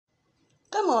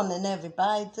Good morning,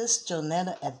 everybody. This is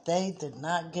Jonetta, and they did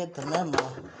not get the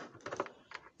memo.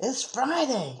 It's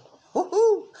Friday.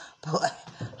 Woohoo! Boy,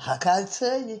 I gotta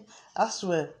tell you, I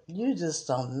swear, you just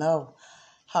don't know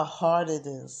how hard it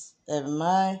is. And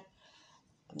my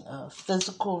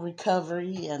physical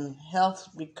recovery and health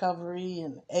recovery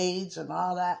and age and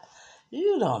all that,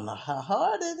 you don't know how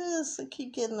hard it is to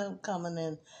keep getting them coming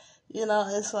in.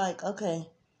 It's like, okay,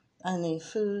 I need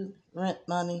food, rent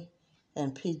money,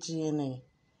 and PG&E.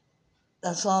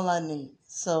 That's all I need.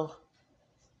 So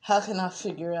how can I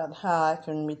figure out how I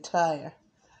can retire?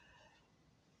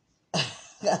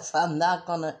 Because I'm not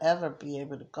going to ever be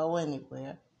able to go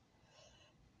anywhere.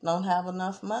 Don't have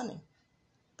enough money.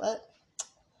 But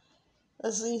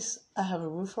at least I have a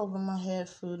roof over my head,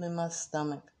 food in my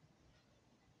stomach,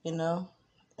 and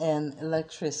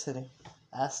electricity.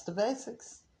 That's the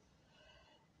basics.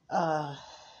 Uh,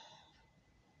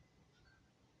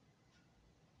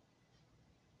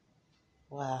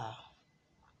 wow.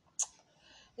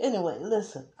 Anyway,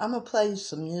 listen, I'm going to play you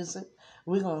some music.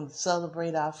 We're going to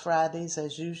celebrate our Fridays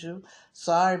as usual.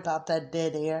 Sorry about that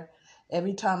dead air.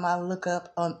 Every time I look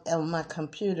up on my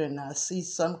computer and I see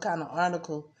some kind of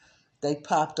article they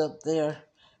popped up there,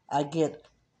 I get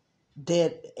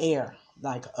dead air.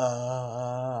 Like,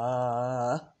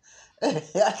 I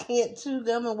can't chew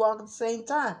gum and walk at the same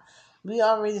time. We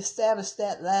already established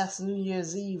that last New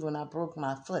Year's Eve when I broke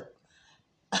my foot.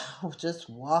 Just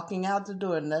walking out the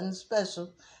door, nothing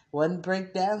special. Wasn't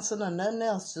breakdancing or nothing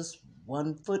else, just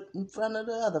one foot in front of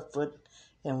the other foot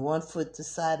and one foot to the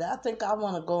side. I think I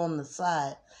want to go on the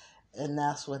side, and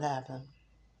that's what happened.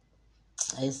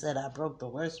 They said I broke the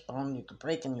worst bone you could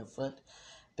break in your foot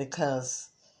because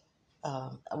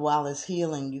while it's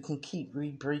healing, you can keep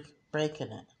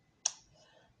breaking it.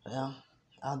 Well,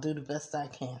 I'll do the best I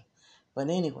can. But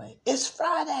anyway, it's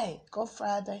Friday. Go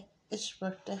Friday. It's your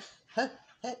birthday. Hey,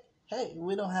 hey, hey,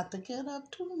 we don't have to get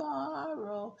up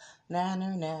tomorrow.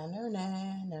 Nanner, nanner,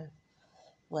 nanner.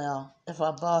 Well, if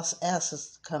our boss asks us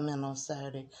to come in on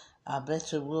Saturday, I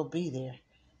bet you we'll be there.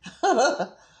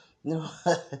 No.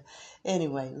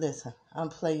 Anyway, listen, I'm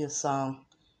playing a song.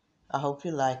 I hope you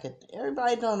like it.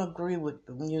 Everybody don't agree with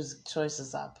the music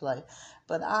choices I play,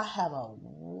 but I have a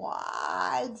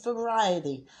wide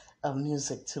variety of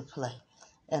music to play,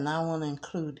 and I want to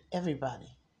include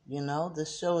everybody.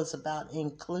 This show is about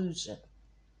inclusion.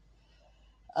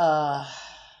 Uh,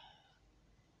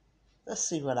 let's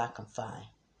see what I can find.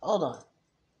 Hold on.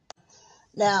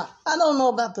 Now, I don't know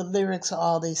about the lyrics of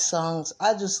all these songs.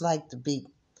 I just like the beat.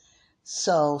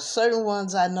 So certain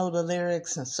ones I know the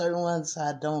lyrics and certain ones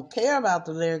I don't care about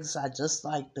the lyrics. I just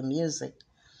like the music.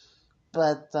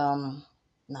 But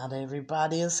not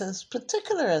everybody is as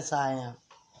particular as I am.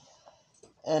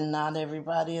 And not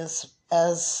everybody is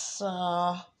as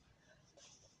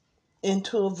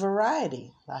into a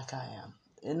variety like I am.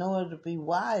 In order to be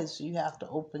wise, you have to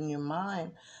open your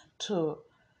mind to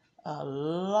a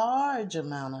large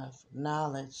amount of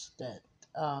knowledge that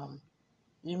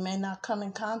you may not come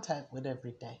in contact with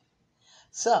every day.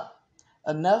 So,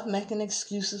 enough making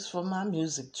excuses for my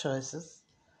music choices.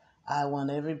 I want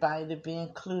everybody to be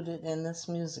included in this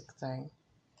music thing.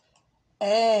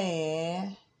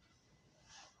 And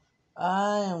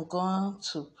I am going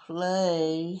to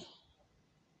play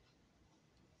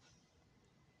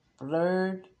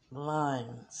Blurred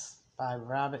Lines by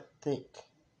Robin Thicke.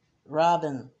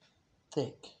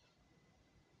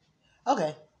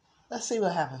 Okay, let's see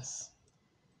what happens.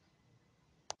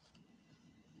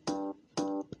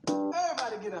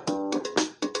 Everybody get up.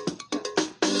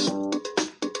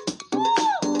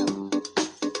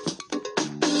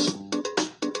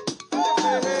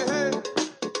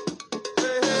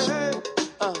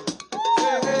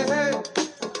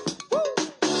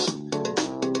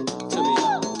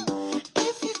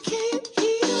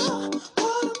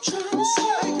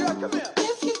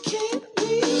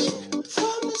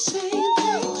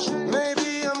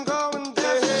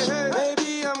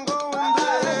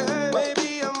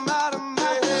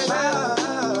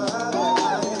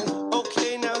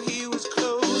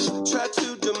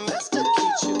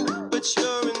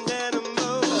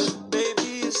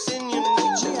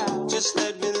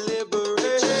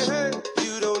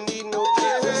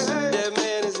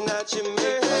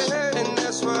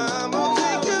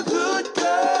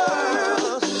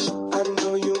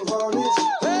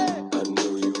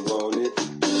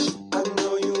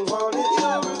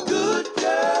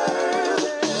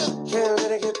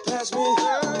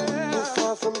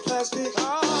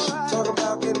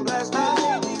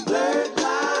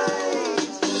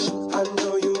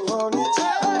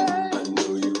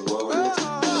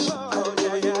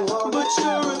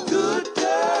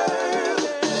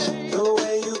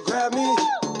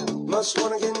 Must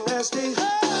wanna get nasty.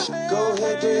 Go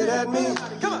ahead, get it at me.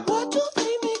 What do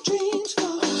they make dreams for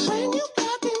when you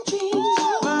got them jeans?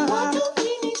 What do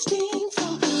we need steam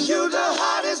for? You the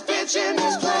hottest bitch in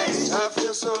this place. I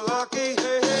feel so lucky.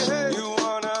 You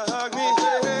wanna hug me?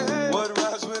 What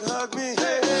rhymes with hug me?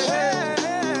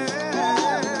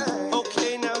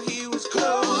 Okay, now he was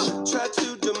close. Tried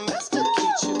to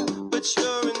domesticate you, but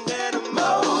you're an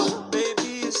animal.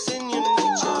 Baby, it's in your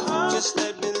nature. Just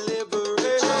let me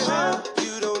liberate you.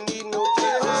 You don't need no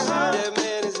papers. That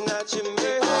man is not your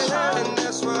mate. And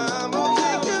that's why I'm gonna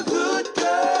take a good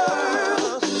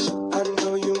girl. I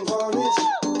know you want it.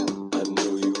 I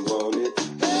know you want it.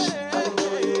 I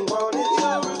know you want it.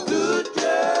 You're a good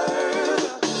girl.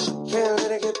 Can't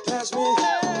let it get past me.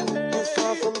 You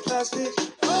far from plastic.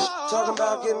 Talking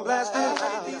about getting blasted.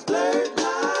 These blurred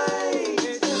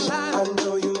lines. I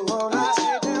know you want it.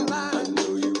 I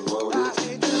know you want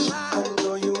it. I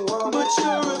know you want it. But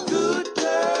you're a good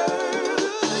girl.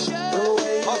 The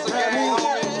way you grab me.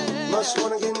 Must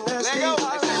wanna get nasty.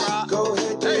 Go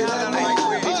ahead, do it at me.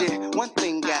 DJ, one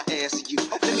thing I ask you.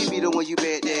 Let me be the one you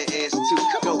bet that ass to.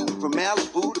 Go from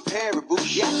Malibu to Paribu.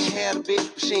 Yeah, I can have a bitch,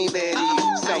 but she ain't bad to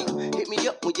you. So hit me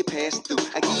up when you pass through.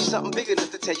 I give you something big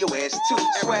enough to tell your ass to.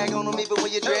 Swag on me, but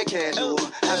when you drag casual,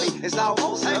 I mean it's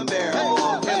almost unbearable.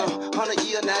 In 100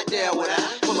 years, not there would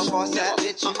I pull up on side,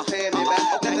 let you pay me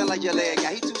back. Nothing like your leg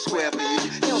guy, he too square for you.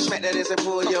 He don't smack that ass and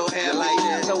pull your hair like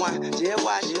that. So I just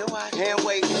watch, hand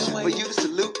wait for you to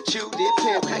salute, you did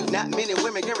pimp. Not many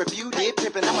women can refute it,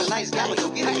 pimpin'. I'm a nice guy, but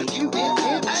don't get it confused, did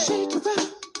pimp. Shake around,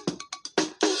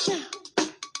 get down,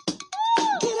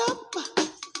 get up.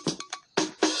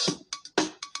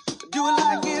 Do it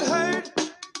like it hurt,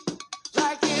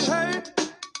 like it hurt.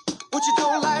 What you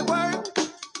don't like work?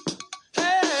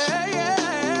 Hey,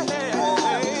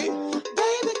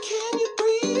 baby, can you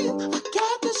breathe? I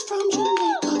got this from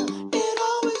Jamaica. It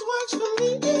always works for me.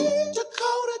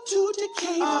 Dakota to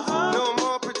Decatur. No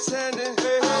more pretending,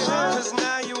 'cause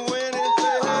now you're winning.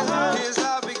 Here's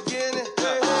our beginning.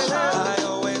 I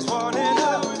always wanted a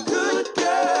good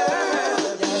girl.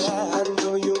 I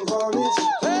know you want it.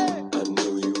 I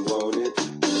know you want it.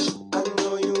 I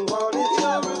know you want it.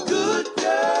 You're a good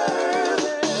girl.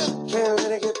 Can't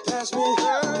let it get past me.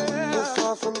 You're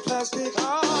far from plastic.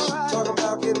 Talking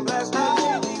about getting blasted.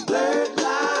 These blurred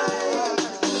lines.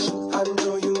 I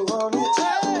know you want it.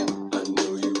 I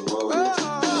know you want it.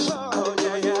 I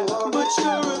know you want it. But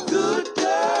you're a good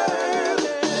girl.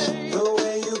 The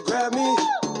way you grab me.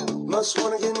 Must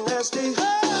wanna get nasty.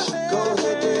 Go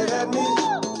ahead, get it at me.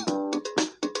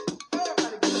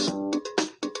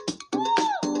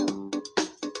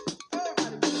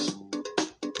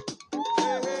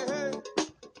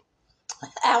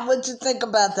 And what you think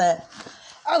about that?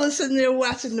 I was sitting there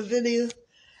watching the video,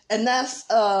 and that's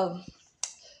darn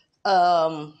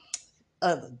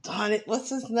it, what's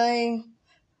his name?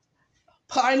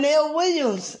 Parnell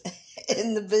Williams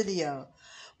in the video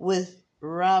with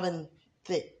Robin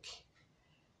Thicke.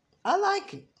 I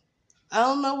like it. I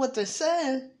don't know what they're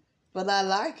saying, but I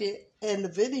like it. And the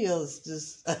video's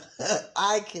just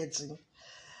eye-catching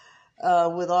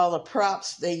with all the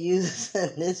props they use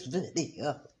in this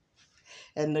video.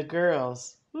 And the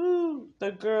girls. Woo,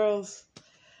 the girls.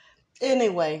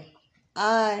 Anyway,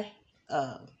 I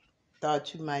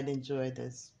thought you might enjoy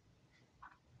this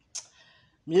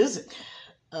music.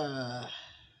 I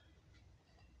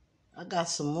got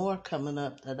some more coming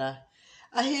up that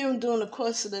I hear them during the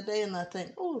course of the day, and I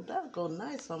think, oh, that'll go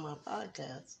nice on my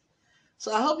podcast.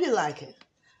 So I hope you like it.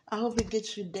 I hope it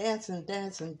gets you dancing,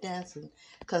 dancing, dancing.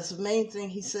 Because the main thing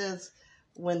he says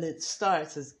when it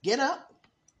starts is get up.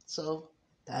 So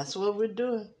that's what we're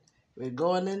doing. We're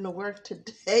going into work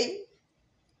today.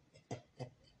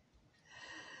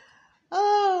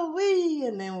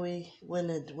 And then when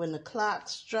the clock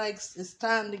strikes, it's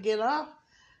time to get off.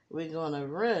 We're gonna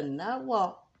run, not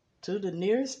walk, to the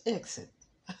nearest exit.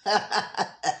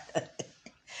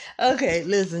 Okay,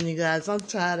 listen, you guys. I'm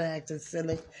tired of acting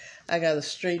silly. I gotta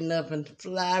straighten up and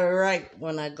fly right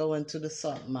when I go into the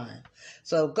salt mine.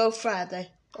 So go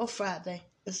Friday. Go Friday.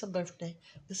 It's a birthday.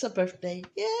 It's a birthday.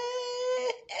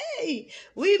 Yay!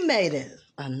 We made it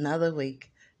another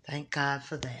week. Thank God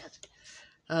for that.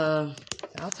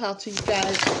 I'll talk to you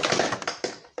guys.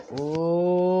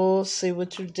 Oh, see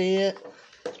what you did?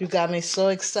 You got me so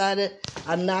excited.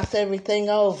 I knocked everything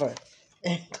over,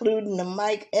 including the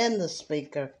mic and the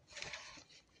speaker.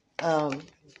 But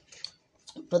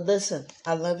listen,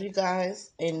 I love you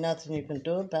guys. Ain't nothing you can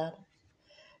do about it.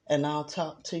 And I'll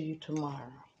talk to you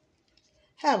tomorrow.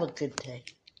 Have a good day.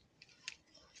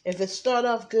 If it start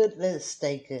off good, let it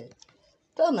stay good.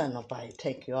 Don't let nobody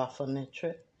take you off on that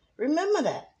trip. Remember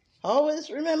that. Always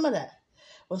remember that.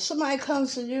 When somebody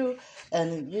comes to you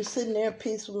and you're sitting there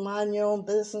peaceful, mind your own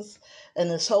business,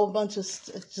 and this whole bunch of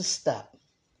just stop.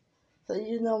 So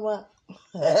you know what?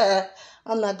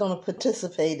 I'm not going to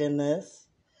participate in this.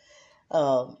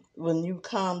 When you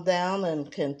calm down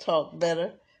and can talk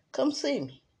better, come see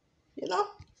me. You know,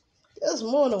 there's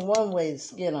more than one way to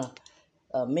skin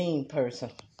a mean person.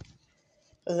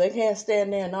 Because they can't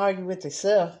stand there and argue with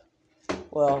themselves.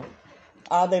 Well,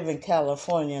 I live in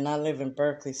California and I live in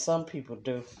Berkeley. Some people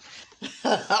do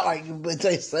argue with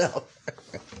themselves.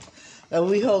 And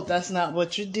we hope that's not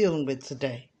what you're dealing with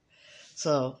today.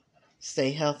 So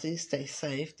stay healthy, stay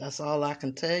safe. That's all I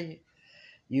can tell you.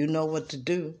 You know what to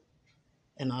do.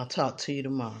 And I'll talk to you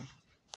tomorrow.